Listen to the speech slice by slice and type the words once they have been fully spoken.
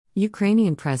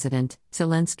Ukrainian President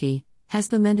Zelensky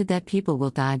has lamented that people will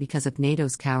die because of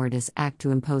NATO's cowardice act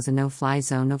to impose a no-fly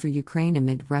zone over Ukraine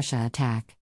amid Russia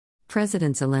attack.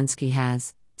 President Zelensky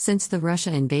has, since the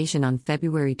Russia invasion on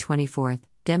February 24,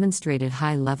 demonstrated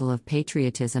high level of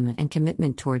patriotism and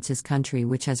commitment towards his country,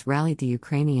 which has rallied the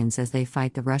Ukrainians as they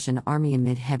fight the Russian army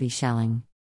amid heavy shelling.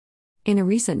 In a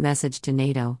recent message to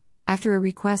NATO, after a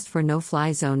request for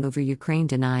no-fly zone over Ukraine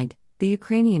denied, the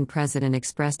Ukrainian president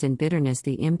expressed in bitterness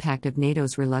the impact of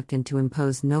NATO's reluctance to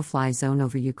impose no-fly zone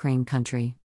over Ukraine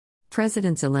country.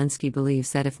 President Zelensky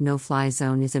believes that if no-fly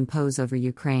zone is imposed over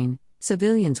Ukraine,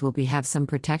 civilians will have some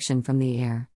protection from the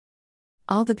air.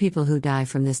 All the people who die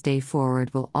from this day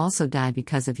forward will also die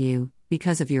because of you,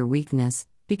 because of your weakness,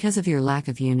 because of your lack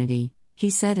of unity, he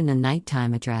said in a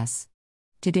nighttime address.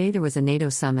 Today there was a NATO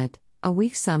summit, a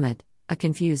weak summit, a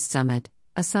confused summit,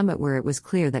 a summit where it was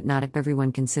clear that not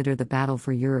everyone considered the battle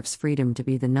for Europe's freedom to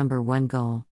be the number one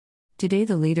goal. Today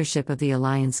the leadership of the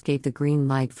alliance gave the green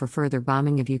light for further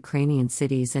bombing of Ukrainian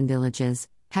cities and villages,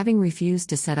 having refused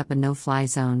to set up a no-fly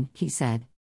zone, he said.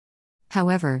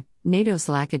 However, NATO's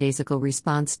lackadaisical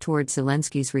response towards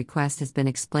Zelensky's request has been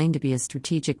explained to be a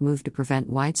strategic move to prevent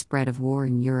widespread of war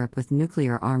in Europe with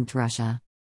nuclear-armed Russia.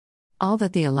 All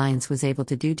that the alliance was able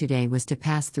to do today was to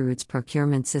pass through its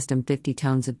procurement system 50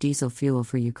 tons of diesel fuel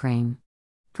for Ukraine.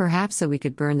 Perhaps so we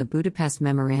could burn the Budapest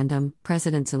Memorandum,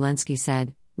 President Zelensky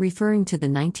said, referring to the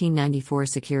 1994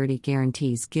 security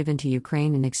guarantees given to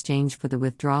Ukraine in exchange for the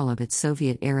withdrawal of its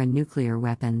Soviet-era nuclear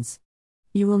weapons.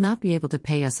 You will not be able to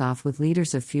pay us off with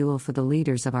liters of fuel for the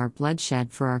liters of our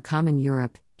bloodshed for our common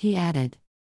Europe, he added.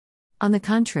 On the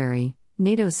contrary,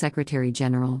 NATO's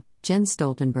Secretary-General, Jens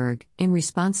Stoltenberg, in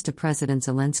response to President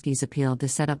Zelensky's appeal to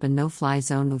set up a no-fly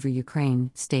zone over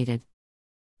Ukraine, stated,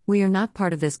 "We are not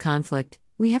part of this conflict.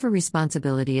 We have a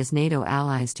responsibility as NATO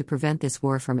allies to prevent this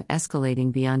war from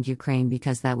escalating beyond Ukraine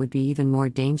because that would be even more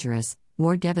dangerous,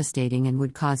 more devastating, and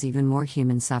would cause even more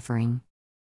human suffering."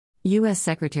 U.S.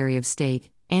 Secretary of State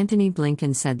Antony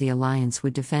Blinken said the alliance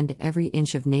would defend every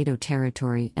inch of NATO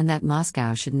territory and that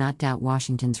Moscow should not doubt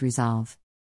Washington's resolve.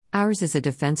 "Ours is a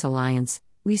defense alliance.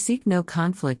 We seek no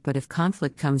conflict, but if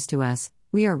conflict comes to us,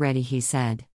 we are ready," he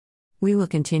said. "We will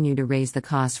continue to raise the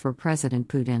cost for President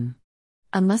Putin.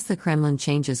 Unless the Kremlin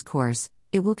changes course,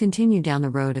 it will continue down the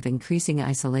road of increasing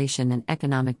isolation and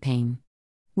economic pain.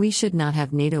 We should not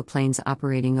have NATO planes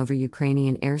operating over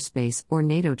Ukrainian airspace or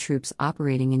NATO troops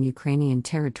operating in Ukrainian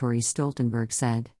territory," Stoltenberg said.